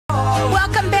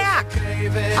Welcome back.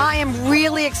 I am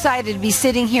really excited to be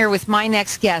sitting here with my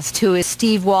next guest, who is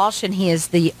Steve Walsh, and he is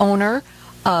the owner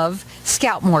of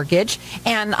Scout Mortgage.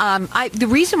 And the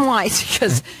reason why is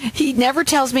because he never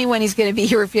tells me when he's going to be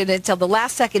here until the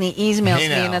last second he emails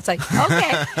me, and it's like,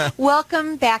 okay,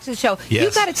 welcome back to the show. Yes.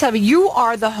 You've got to tell me, you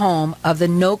are the home of the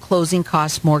no closing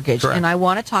cost mortgage. Correct. And I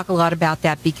want to talk a lot about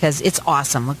that because it's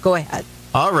awesome. Go ahead.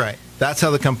 All right. That's how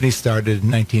the company started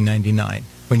in 1999.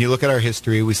 When you look at our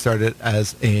history, we started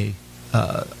as a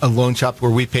loan shop where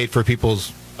we paid for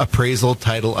people's appraisal,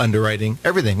 title, underwriting,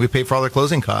 everything. We paid for all their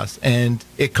closing costs, and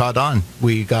it caught on.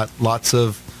 We got lots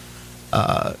of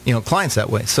clients that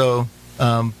way. So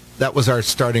that was our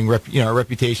starting our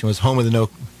reputation was home of the no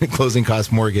closing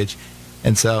cost mortgage,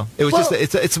 and so it was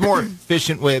it's a more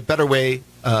efficient way, a better way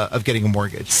of getting a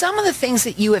mortgage. Some of the things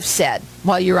that you have said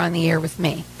while you're on the air with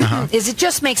me is it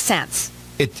just makes sense.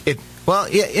 Why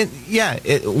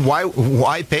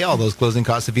pay all those closing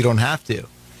costs if you don't have to?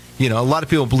 A lot of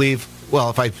people believe,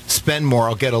 well, if I spend more,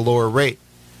 I'll get a lower rate.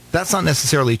 That's not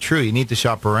necessarily true. You need to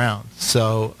shop around.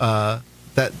 So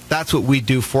that's what we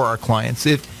do for our clients.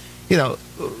 If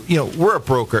we're a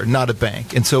broker, not a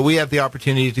bank, and so we have the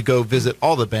opportunity to go visit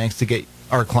all the banks to get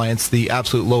our clients the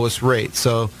absolute lowest rate.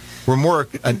 So we're more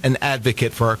an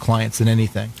advocate for our clients than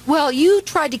anything. Well, you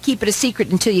tried to keep it a secret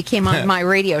until you came on my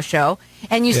radio show,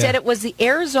 and you said it was the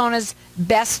Arizona's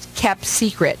best kept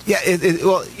secret. Yeah.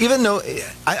 Even though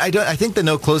I think the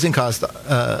no closing cost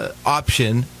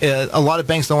option, a lot of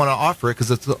banks don't want to offer it because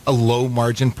it's a low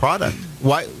margin product.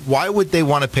 Why would they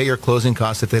want to pay your closing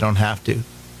costs if they don't have to?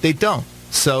 They don't.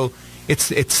 So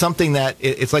it's something that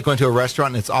it's like going to a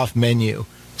restaurant and it's off menu.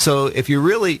 So if you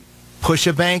really push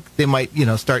a bank, they might,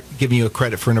 start giving you a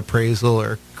credit for an appraisal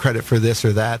or credit for this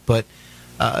or that. But,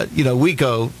 we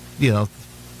go,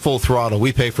 full throttle.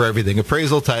 We pay for everything: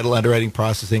 appraisal, title, underwriting,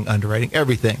 processing,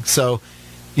 everything. So,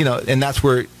 and that's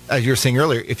where, as you were saying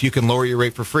earlier, if you can lower your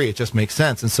rate for free, it just makes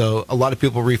sense. And so a lot of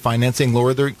people refinancing,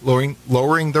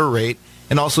 lowering their rate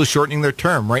and also shortening their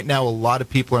term. Right now, a lot of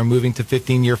people are moving to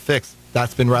 15-year fixed.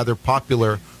 That's been rather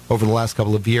popular over the last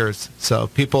couple of years. So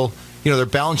people, their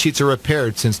balance sheets are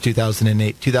repaired since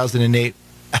 2008. 2008,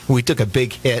 we took a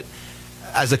big hit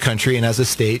as a country and as a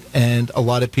state, and a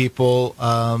lot of people,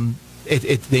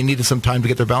 they needed some time to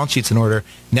get their balance sheets in order.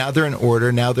 Now they're in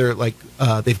order. Now they're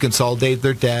they've consolidated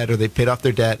their debt or they've paid off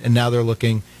their debt, and now they're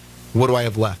looking, what do I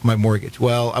have left? My mortgage.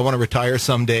 Well, I want to retire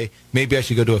someday. Maybe I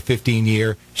should go to a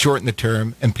 15-year, shorten the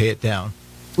term, and pay it down.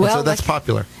 Well, so that's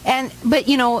popular. But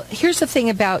here's the thing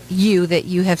about you that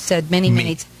you have said many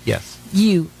times. Yes.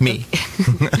 Me.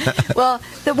 Well,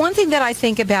 the one thing that I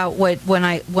think about when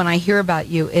I hear about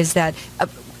you is that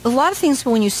a lot of things,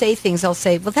 when you say things, they'll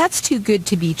say, well, that's too good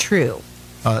to be true.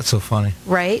 Oh, that's so funny.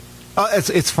 Right?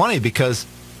 It's funny because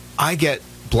I get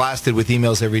blasted with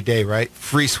emails every day, right?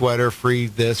 Free sweater, free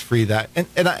this, free that.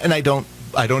 And I don't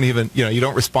even, you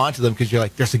don't respond to them because you're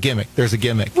like, there's a gimmick.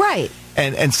 Right.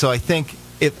 And so I think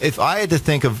if I had to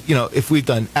think of, if we've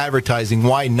done advertising,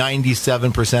 why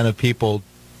 97% of people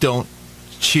don't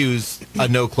choose a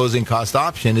no closing cost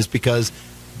option is because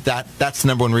that's the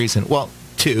number one reason. Well,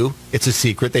 two, it's a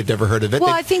secret. They've never heard of it. Well,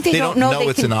 I think they don't know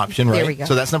it's an option, right? There we go.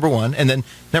 So that's number one. And then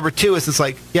number two is it's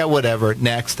like, yeah, whatever,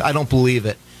 next. I don't believe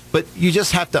it. But you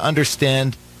just have to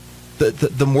understand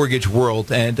the mortgage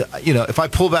world. And, if I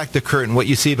pull back the curtain, what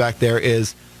you see back there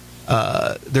is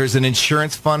there's an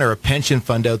insurance fund or a pension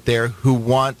fund out there who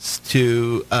wants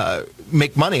to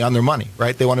make money on their money,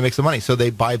 right? They want to make some money. So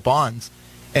they buy bonds.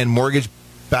 And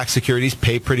mortgage-backed securities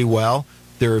pay pretty well.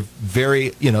 They're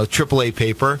very, AAA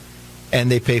paper, and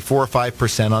they pay 4 or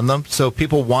 5% on them. So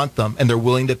people want them, and they're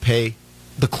willing to pay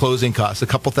the closing costs, a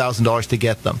couple $1,000s to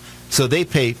get them. So they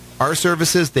pay our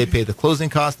services, they pay the closing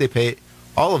costs, they pay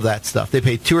all of that stuff. They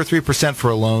pay 2 or 3% for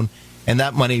a loan, and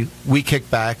that money we kick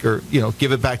back or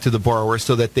give it back to the borrower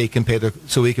so that we can pay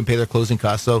their closing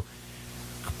costs. So,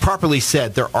 properly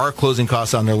said, there are closing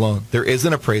costs on their loan. There is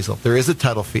an appraisal. There is a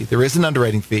title fee. There is an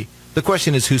underwriting fee. The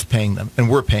question is who's paying them,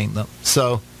 and we're paying them.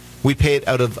 So we pay it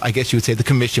out of, I guess you would say, the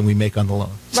commission we make on the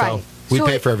loan. Right. So we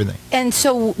pay for everything. And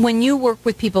so when you work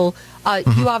with people,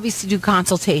 you obviously do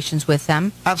consultations with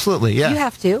them. Absolutely, yeah. You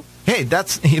have to. Hey,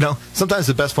 that's, sometimes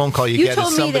the best phone call you get is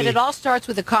somebody... You told me that it all starts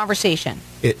with a conversation.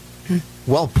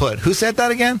 Well put. Who said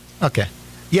that again? Okay.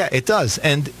 Yeah, it does.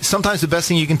 And sometimes the best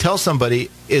thing you can tell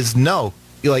somebody is no.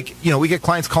 Like, we get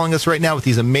clients calling us right now with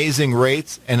these amazing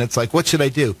rates, and it's like, what should I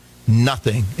do?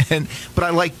 Nothing. But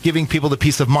I like giving people the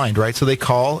peace of mind, right? So they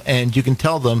call, and you can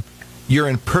tell them, you're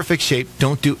in perfect shape.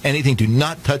 Don't do anything. Do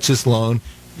not touch this loan.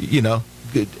 You're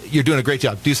doing a great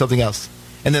job. Do something else.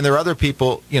 And then there are other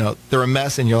people, they're a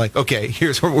mess, and you're like, okay,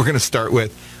 here's what we're going to start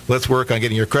with. Let's work on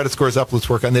getting your credit scores up. Let's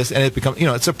work on this. And it becomes,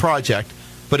 it's a project,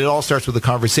 but it all starts with a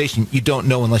conversation. You don't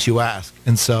know unless you ask.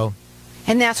 And so.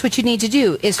 And that's what you need to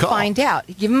do is find out.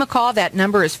 Give them a call. That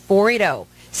number is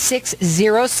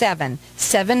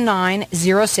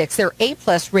 480-607-7906. They're A+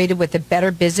 rated with the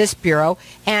Better Business Bureau.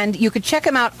 And you can check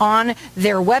them out on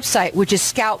their website, which is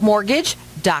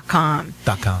scoutmortgage.com.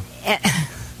 That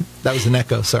was an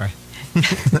echo, sorry.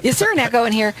 Is there an echo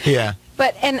in here? Yeah.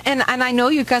 But and I know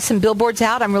you've got some billboards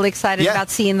out. I'm really excited about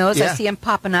seeing those. Yeah. I see them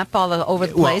popping up all over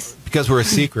the place. Because we're a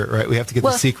secret, right? We have to get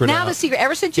the secret out. Now the secret.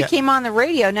 Ever since you came on the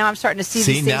radio, now I'm starting to see these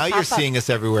things now you're seeing us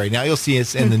everywhere. Now you'll see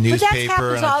us in the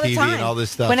newspaper and on TV and all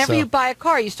this stuff. Whenever you buy a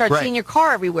car, you start seeing your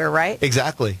car everywhere, right?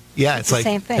 Exactly. Yeah, it's like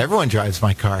same thing. Everyone drives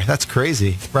my car. That's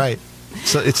crazy. Right.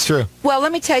 So it's true. Well,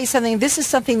 let me tell you something. This is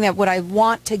something that what I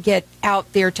want to get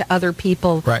out there to other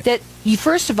people. Right. That you,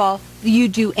 first of all, you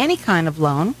do any kind of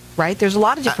loan, right? There's a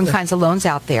lot of different kinds of loans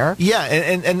out there. Yeah,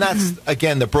 and that's,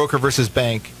 again, the broker versus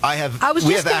bank. We have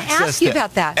access to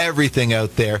about that. Everything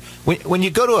out there. When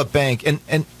you go to a bank,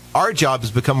 and our job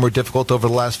has become more difficult over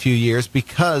the last few years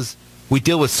because we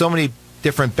deal with so many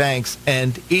different banks,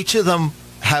 and each of them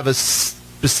have a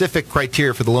specific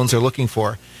criteria for the loans they're looking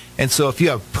for. And so if you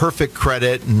have perfect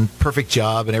credit and perfect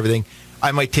job and everything,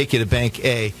 I might take you to Bank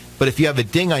A. But if you have a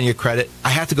ding on your credit, I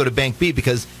have to go to Bank B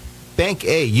because Bank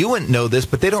A, you wouldn't know this,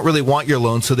 but they don't really want your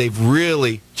loan, so they've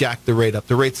really jacked the rate up.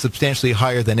 The rate's substantially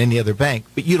higher than any other bank,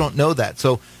 but you don't know that.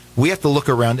 So we have to look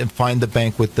around and find the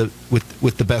bank with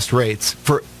the best rates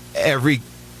for every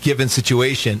given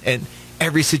situation, and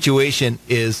every situation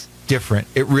is different.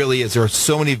 It really is. There are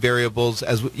so many variables,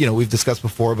 as we've discussed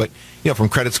before, but from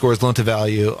credit scores, loan to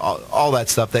value, all that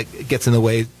stuff that gets in the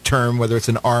way, term, whether it's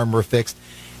an ARM or fixed,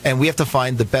 and we have to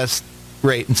find the best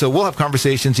rate. And so we'll have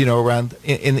conversations, around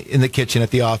in the kitchen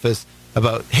at the office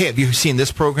about, hey, have you seen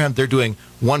this program? They're doing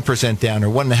 1% down or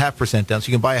 1.5% down, so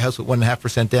you can buy a house with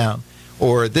 1.5% down.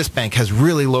 Or this bank has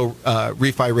really low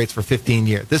refi rates for 15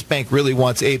 years. This bank really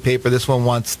wants A paper. This one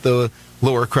wants the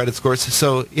lower credit scores.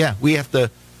 So we have to.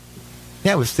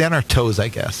 Yeah, we stay on our toes, I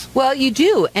guess. Well, you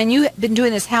do. And you've been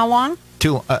doing this how long?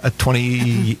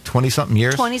 20-something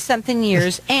years. 20-something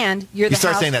years, and you're the You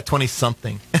start saying that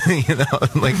 20-something,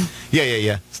 like,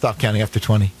 yeah. Stop counting after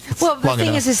 20. Well, the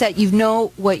thing is that you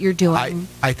know what you're doing.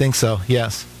 I think so,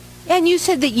 yes. And you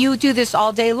said that you do this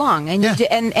all day long. And you do,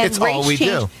 and it's rates all we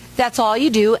change. do. That's all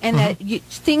you do, and that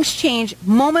things change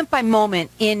moment by moment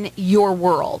in your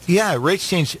world. Yeah, rates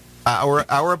change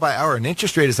hour by hour. An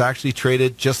interest rate is actually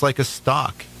traded just like a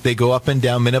stock. They go up and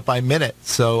down minute by minute.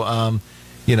 So,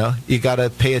 you got to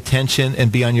pay attention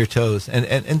and be on your toes.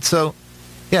 And so,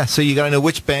 so you got to know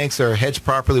which banks are hedged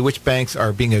properly, which banks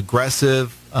are being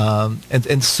aggressive.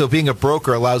 And so being a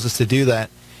broker allows us to do that.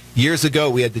 Years ago,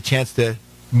 we had the chance to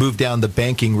move down the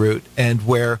banking route, and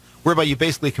whereby you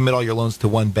basically commit all your loans to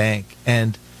one bank.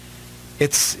 And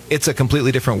it's a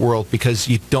completely different world because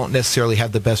you don't necessarily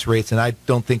have the best rates, and I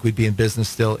don't think we'd be in business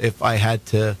still if I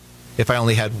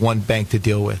only had one bank to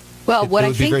deal with. Well, what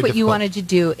I think what you wanted to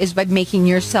do is by making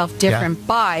yourself different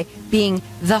by being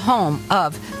the home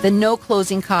of the no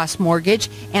closing cost mortgage,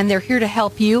 and they're here to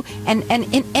help you and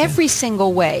in every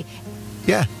single way.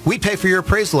 Yeah, we pay for your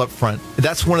appraisal up front.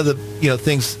 That's one of the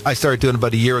things I started doing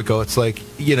about a year ago. It's like,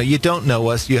 you don't know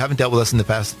us, you haven't dealt with us in the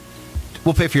past.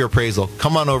 We'll pay for your appraisal.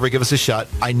 Come on over, give us a shot.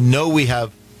 I know we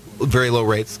have very low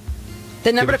rates.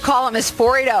 The number to call them is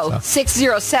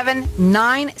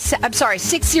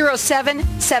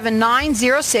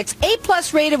 607-7906.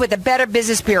 A+ rated with the Better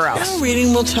Business Bureau.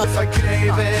 Reading will tell.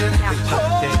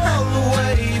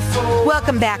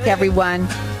 Welcome back, everyone.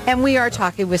 And we are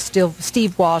talking with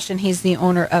Steve Walsh, and he's the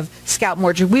owner of Scout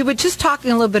Mortgage. We were just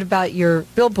talking a little bit about your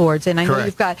billboards, and I know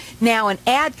you've got now an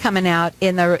ad coming out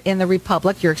in the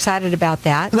Republic. You're excited about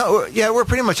that? No, we're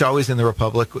pretty much always in the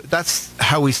Republic. That's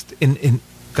how we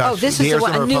this is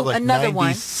another one.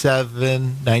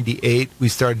 97, 98. We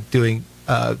started doing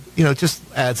just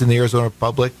ads in the Arizona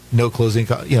Republic. No closing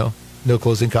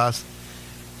costs.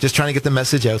 Just trying to get the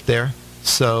message out there.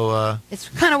 So it's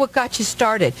kind of what got you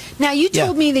started. Now, you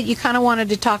told me that you kind of wanted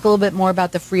to talk a little bit more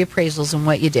about the free appraisals and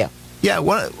what you do. Yeah,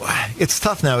 it's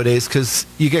tough nowadays because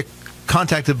you get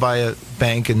contacted by a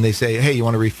bank and they say, hey, you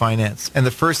want to refinance? And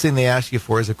the first thing they ask you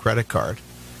for is a credit card,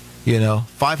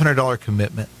 $500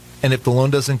 commitment. And if the loan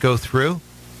doesn't go through,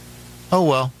 oh,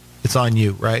 well, it's on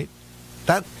you, right?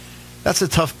 That's a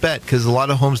tough bet because a lot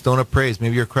of homes don't appraise.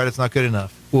 Maybe your credit's not good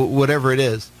enough, whatever it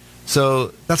is.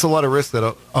 So that's a lot of risk that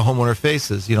a homeowner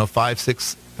faces.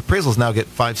 Appraisals now get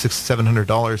 $500,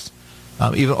 $600,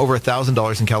 $700, even over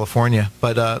 $1,000 in California.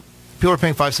 But people are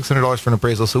paying $500-$600 for an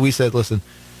appraisal. So we said, listen,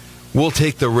 we'll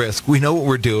take the risk. We know what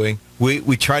we're doing.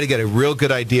 We try to get a real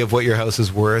good idea of what your house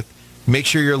is worth. Make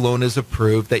sure your loan is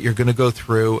approved, that you're going to go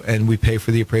through, and we pay for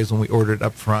the appraisal and we order it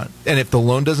up front. And if the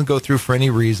loan doesn't go through for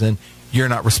any reason, you're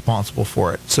not responsible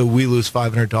for it. So we lose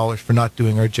 $500 for not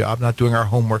doing our job, not doing our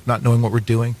homework, not knowing what we're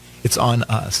doing. It's on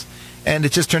us. And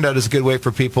it just turned out as a good way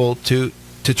for people to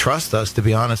trust us, to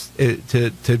be honest,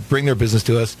 to bring their business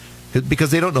to us,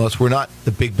 because they don't know us. We're not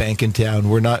the big bank in town.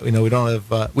 We're not, we don't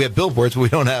have, we have billboards, but we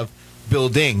don't have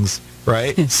buildings,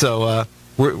 right? So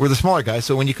we're the smaller guys.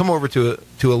 So when you come over to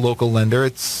a local lender,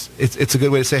 it's a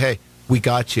good way to say, hey, we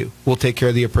got you. We'll take care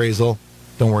of the appraisal.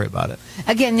 Don't worry about it.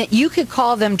 Again, you could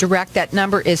call them direct. That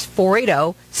number is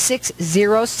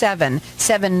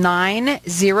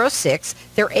 480-607-7906.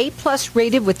 They're A+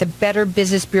 rated with the Better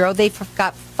Business Bureau. They've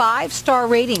got 5-star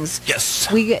ratings.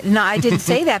 Yes. No, I didn't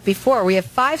say that before. We have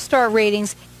 5-star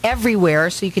ratings everywhere,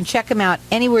 so you can check them out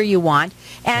anywhere you want.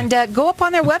 And go up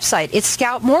on their website. It's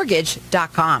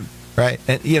scoutmortgage.com. Right.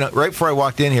 And, right before I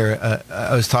walked in here,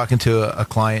 I was talking to a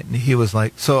client, and he was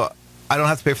like, so I don't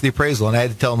have to pay for the appraisal. And I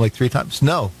had to tell him like 3 times,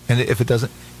 no. And if it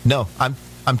doesn't, no, I'm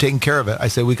taking care of it. I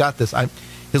said, we got this.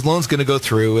 His loan's going to go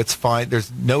through. It's fine. There's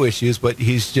no issues, but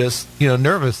he's just,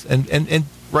 nervous. And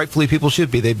rightfully people should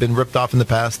be. They've been ripped off in the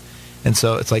past. And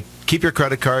so it's like, keep your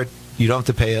credit card. You don't have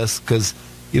to pay us, because,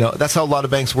 that's how a lot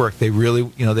of banks work. They really,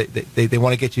 they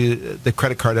want to get you the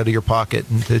credit card out of your pocket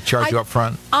and to charge you up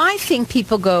front. I think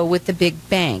people go with the big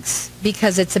banks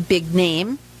because it's a big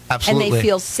name. Absolutely. And they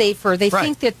feel safer. They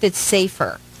think that it's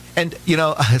safer. And,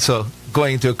 so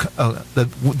going into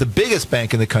the biggest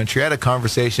bank in the country, I had a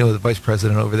conversation with the vice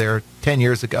president over there 10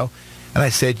 years ago. And I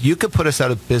said, you could put us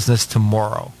out of business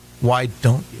tomorrow. Why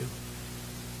don't you?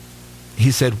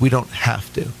 He said, we don't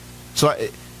have to. So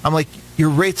I'm like, your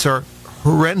rates are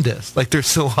horrendous. Like, they're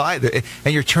so high.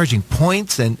 And you're charging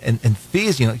points and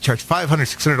fees. You charge $500,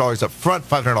 $600 up front,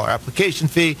 $500 application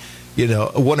fee.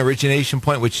 One origination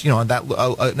point, which, on that,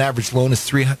 an average loan is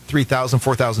 $3,000,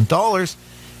 $4,000.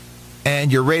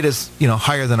 And your rate is,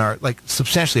 higher than ours, like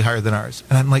substantially higher than ours.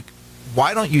 And I'm like,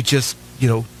 why don't you just,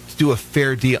 do a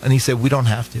fair deal? And he said, we don't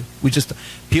have to.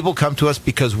 People come to us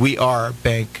because we are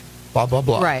bank, blah, blah,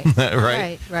 blah. Right.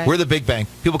 Right. We're the big bank.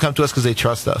 People come to us because they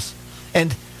trust us.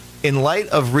 And in light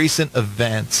of recent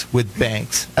events with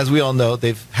banks, as we all know,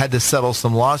 they've had to settle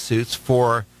some lawsuits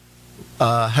for,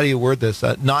 how do you word this?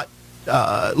 Not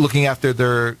looking after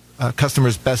their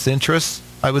customers' best interests,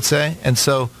 I would say. And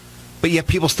so, but yet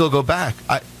people still go back.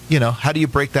 How do you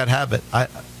break that habit?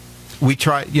 We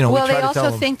try, well, they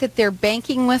also think that they're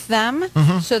banking with them,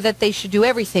 so that they should do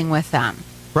everything with them.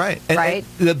 Right. Right.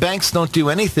 And the banks don't do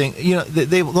anything.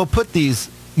 They'll put these,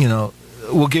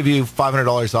 we'll give you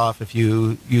 $500 off if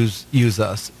you use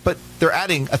us. But they're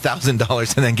adding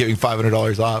 $1,000 and then giving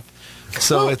 $500 off.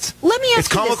 So let me ask it's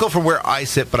comical from where I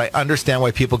sit, but I understand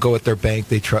why people go with their bank.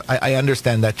 I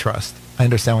understand that trust. I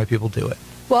understand why people do it.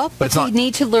 Well, but we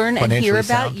need to learn and hear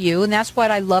about you, and that's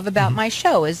what I love about my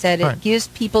show, is that it gives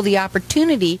people the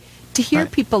opportunity to hear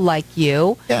people like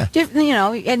you. Yeah.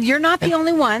 And you're not the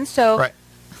only one. So. Right.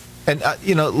 And,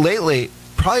 lately,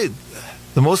 probably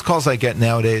the most calls I get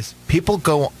nowadays, people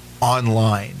go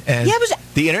online. And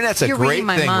the Internet's a great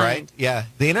thing, right? Yeah,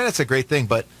 the Internet's a great thing,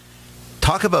 but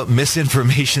talk about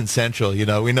misinformation central.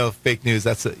 We know fake news.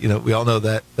 That's we all know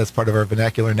that. That's part of our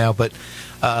vernacular now. But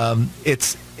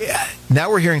now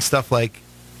we're hearing stuff like,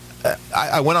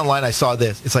 I went online, I saw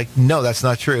this. It's like, no, that's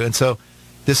not true. And so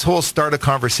this whole start a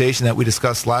conversation that we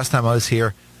discussed last time I was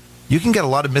here, you can get a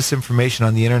lot of misinformation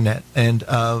on the Internet. And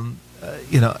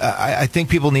I think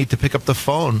people need to pick up the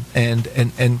phone and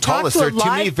call us. There are too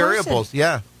many variables.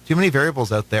 Yeah, too many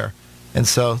variables out there. And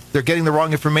so they're getting the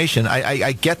wrong information.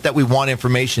 I get that we want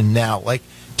information now. Like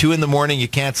 2 a.m, you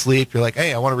can't sleep. You're like,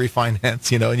 hey, I want to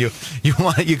refinance, and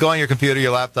you go on your computer,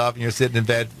 your laptop, and you're sitting in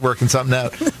bed working something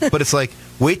out. But it's like,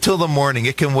 wait till the morning.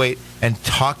 It can wait, and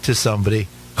talk to somebody.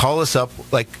 Call us up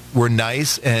like we're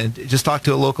nice, and just talk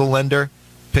to a local lender.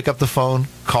 Pick up the phone,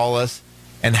 call us,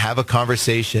 and have a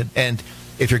conversation. And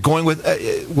if you're going with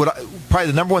probably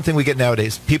the number one thing we get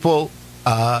nowadays, people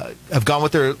have gone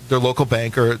with their local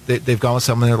bank, or they've gone with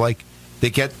someone. They're like,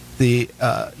 they get the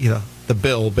the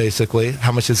bill, basically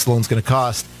how much this loan's going to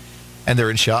cost, and they're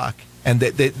in shock, and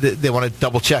they want to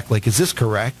double check, like, is this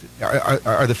correct?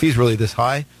 Are the fees really this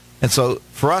high? And so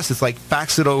for us, it's like,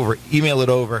 fax it over, email it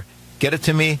over, get it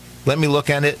to me, let me look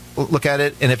at it,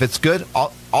 and if it's good,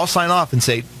 I'll sign off and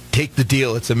say, take the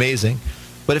deal, it's amazing.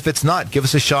 But if it's not, give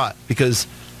us a shot, because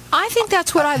I think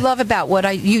that's what I love about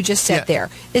what you just said there,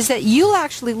 is that you'll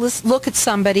actually look at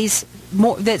somebody's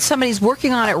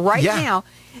working on it right now.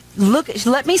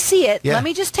 let me see it. Yeah. Let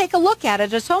me just take a look at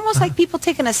it. It's almost like people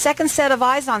taking a second set of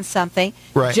eyes on something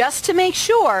Right. just to make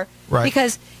sure, Right.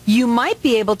 because you might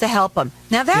be able to help them.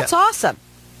 Now, that's awesome.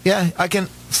 Yeah, I can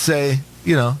say,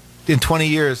 in 20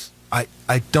 years, I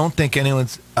don't think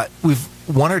anyone's, we've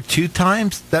one or two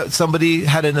times that somebody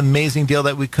had an amazing deal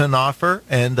that we couldn't offer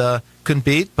and couldn't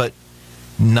beat, but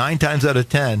 9 times out of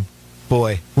 10,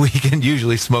 boy, we can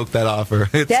usually smoke that offer.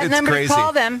 It's Number crazy. to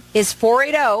call them is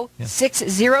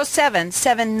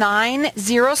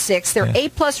 480-607-7906. They're A+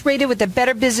 rated with the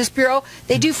Better Business Bureau.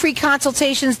 They do free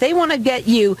consultations. They want to get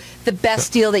you the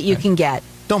best deal that you can get.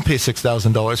 Don't pay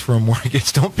 $6,000 for a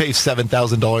mortgage. Don't pay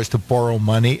 $7,000 to borrow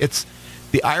money. It's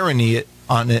the irony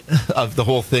on it of the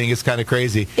whole thing is kind of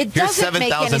crazy. It doesn't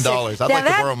make any sense. $7,000. I'd like to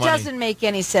borrow money. That doesn't make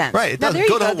any sense. Right. It doesn't.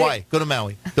 Go to Hawaii. Go to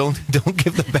Maui. Don't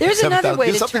give the bank There's another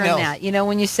way do to turn else. that.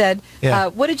 When you said, Yeah.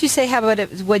 what did you say? How about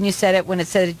it when you said it? When it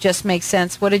said it just makes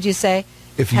sense. What did you say?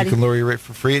 If you can lower your rate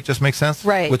for free, it just makes sense?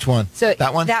 Right. Which one? So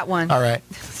that one? That one. All right.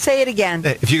 Say it again.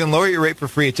 If you can lower your rate for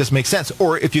free, it just makes sense.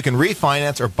 Or if you can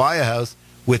refinance or buy a house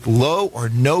with low or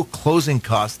no closing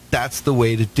costs, that's the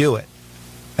way to do it.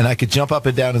 And I could jump up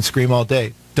and down and scream all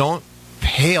day. Don't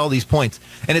pay all these points.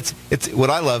 And it's what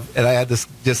I love, and I had this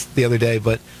just the other day,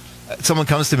 but someone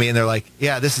comes to me and they're like,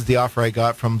 yeah, this is the offer I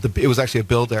got from it was actually a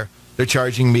builder. They're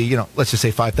charging me, let's just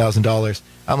say $5,000.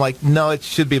 I'm like, no, it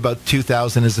should be about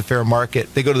 $2,000 is a fair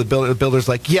market. They go to the builder. The builder's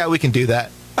like, yeah, we can do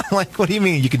that. I'm like, what do you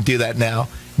mean you can do that now?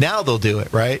 Now they'll do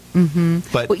it, right? Mm-hmm.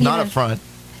 But not up front.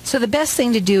 So the best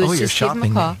thing to do is just give them a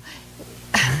call.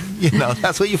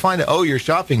 That's what you find out. Oh, you're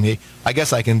shopping me. I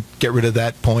guess I can get rid of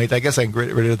that point. I guess I can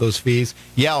get rid of those fees.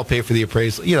 Yeah, I'll pay for the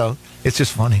appraisal. It's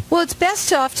just funny. Well, it's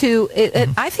best off to,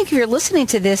 I think if you're listening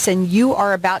to this and you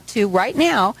are about to, right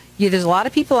now, there's a lot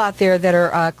of people out there that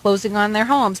are closing on their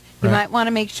homes. You might want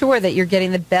to make sure that you're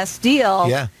getting the best deal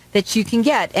that you can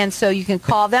get. And so you can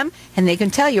call them and they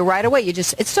can tell you right away.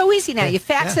 It's so easy now. You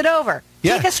fax it over.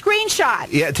 Take a screenshot.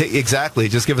 Yeah, exactly.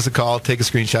 Just give us a call, take a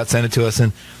screenshot, send it to us.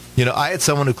 And I had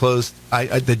someone who closed,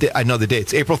 I know the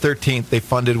dates, April 13th, they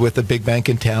funded with a big bank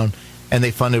in town, and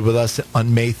they funded with us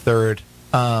on May 3rd.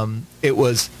 It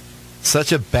was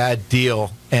such a bad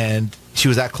deal, and she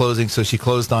was at closing, so she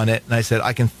closed on it, and I said,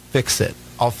 I can fix it.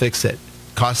 I'll fix it.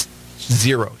 Cost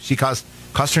zero. She cost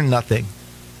her nothing,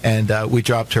 and we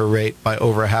dropped her rate by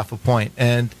over 0.5 point.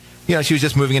 And, she was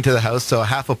just moving into the house, so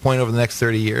 0.5 point over the next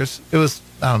 30 years. It was,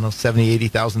 I don't know, $70,000,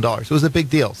 $80,000. It was a big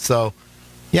deal. So,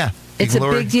 yeah. It's a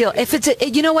big deal. If it's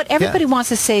you know what? Everybody wants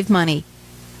to save money.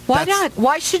 Why not?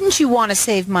 Why shouldn't you want to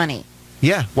save money?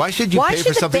 Yeah. Why should you pay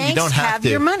for something you don't have to?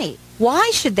 Your money? Why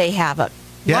should they have it?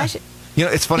 Yeah.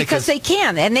 It's funny because they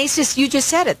can, and you just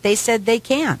said it. They said they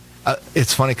can.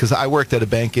 It's funny because I worked at a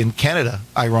bank in Canada.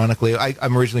 Ironically,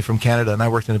 I'm originally from Canada, and I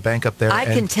worked in a bank up there. I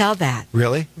can tell that.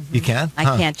 Really? Mm-hmm. You can? I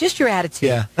can't. Just your attitude.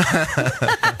 Yeah.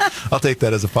 I'll take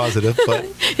that as a positive. But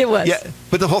it was. Yeah.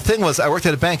 But the whole thing was, I worked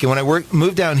at a bank, and when I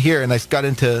moved down here, and I got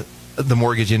into the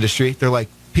mortgage industry, they're like,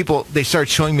 they started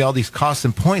showing me all these costs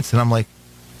and points, and I'm like,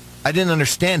 I didn't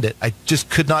understand it. I just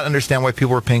could not understand why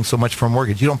people were paying so much for a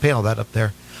mortgage. You don't pay all that up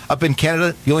there. Up in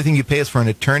Canada, the only thing you pay is for an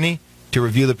attorney to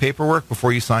review the paperwork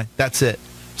before you sign. That's it.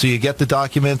 So you get the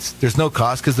documents. There's no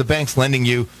cost because the bank's lending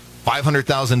you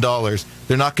 $500,000.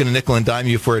 They're not going to nickel and dime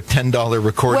you for a $10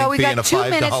 recording fee and a $5. Well,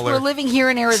 we got 2 minutes. We're living here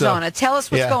in Arizona. So, tell us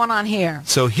what's going on here.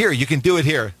 So here, you can do it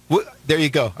here. There you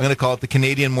go. I'm going to call it the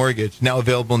Canadian Mortgage, now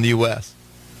available in the U.S.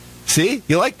 See?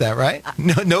 You like that, right?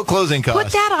 No closing costs.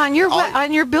 Put that on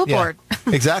your billboard. Yeah,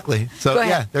 exactly. So,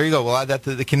 yeah, there you go. We'll add that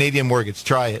to the Canadian Mortgage.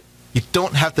 Try it. You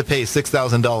don't have to pay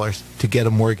 $6,000 to get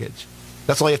a mortgage.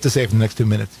 That's all you have to say for the next 2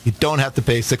 minutes. You don't have to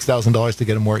pay $6,000 to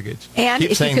get a mortgage. And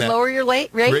if you can lower your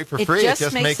rate for free, it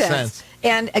just makes sense.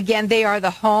 And again, they are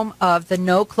the home of the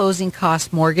no closing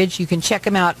cost mortgage. You can check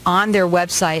them out on their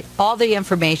website. All the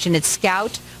information, it's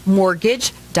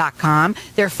scoutmortgage.com.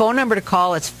 Their phone number to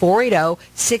call is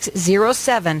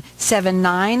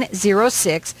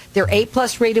 480-607-7906. They're A+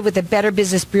 rated with the Better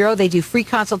Business Bureau. They do free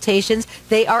consultations.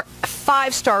 They are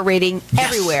 5-star rating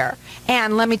everywhere.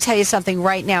 And let me tell you something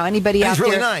right now. Anybody out there?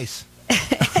 It's really nice.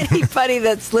 Anybody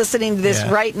that's listening to this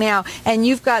right now, and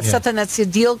you've got something that's a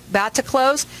deal about to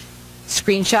close,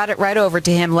 screenshot it right over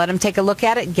to him. Let him take a look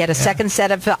at it and get a second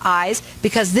set of eyes,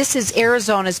 because this is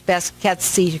Arizona's best kept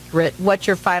secret. What's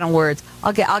your final words?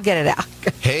 I'll get it out.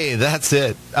 Hey, that's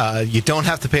it. You don't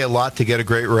have to pay a lot to get a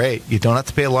great rate. You don't have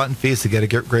to pay a lot in fees to get a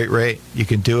great rate. You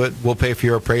can do it. We'll pay for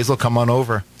your appraisal. Come on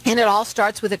over. And it all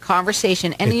starts with a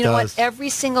conversation. And you know what? Every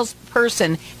single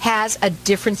person has a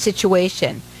different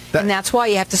situation. And that's why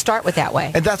you have to start with that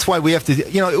way. And that's why we have to,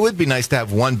 it would be nice to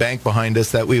have one bank behind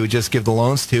us that we would just give the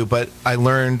loans to. But I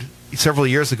learned several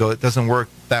years ago, it doesn't work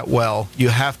that well. You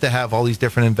have to have all these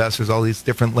different investors, all these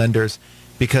different lenders,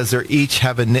 because they each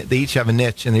have a niche,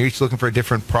 and they're each looking for a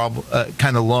different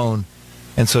kind of loan,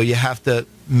 and so you have to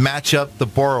match up the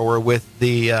borrower with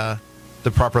the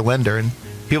proper lender. And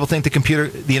people think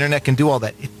the internet can do all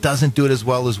that. It doesn't do it as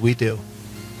well as we do.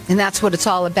 And that's what it's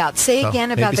all about. Say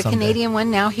again about the Canadian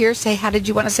one now here. Say, how did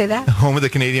you want to say that? Home of the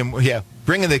Canadian,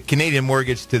 bringing the Canadian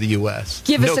mortgage to the U.S.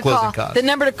 Give us a call. Cost. The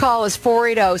number to call is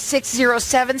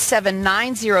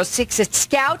 480-607-7906. It's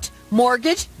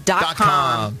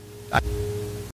scoutmortgage.com.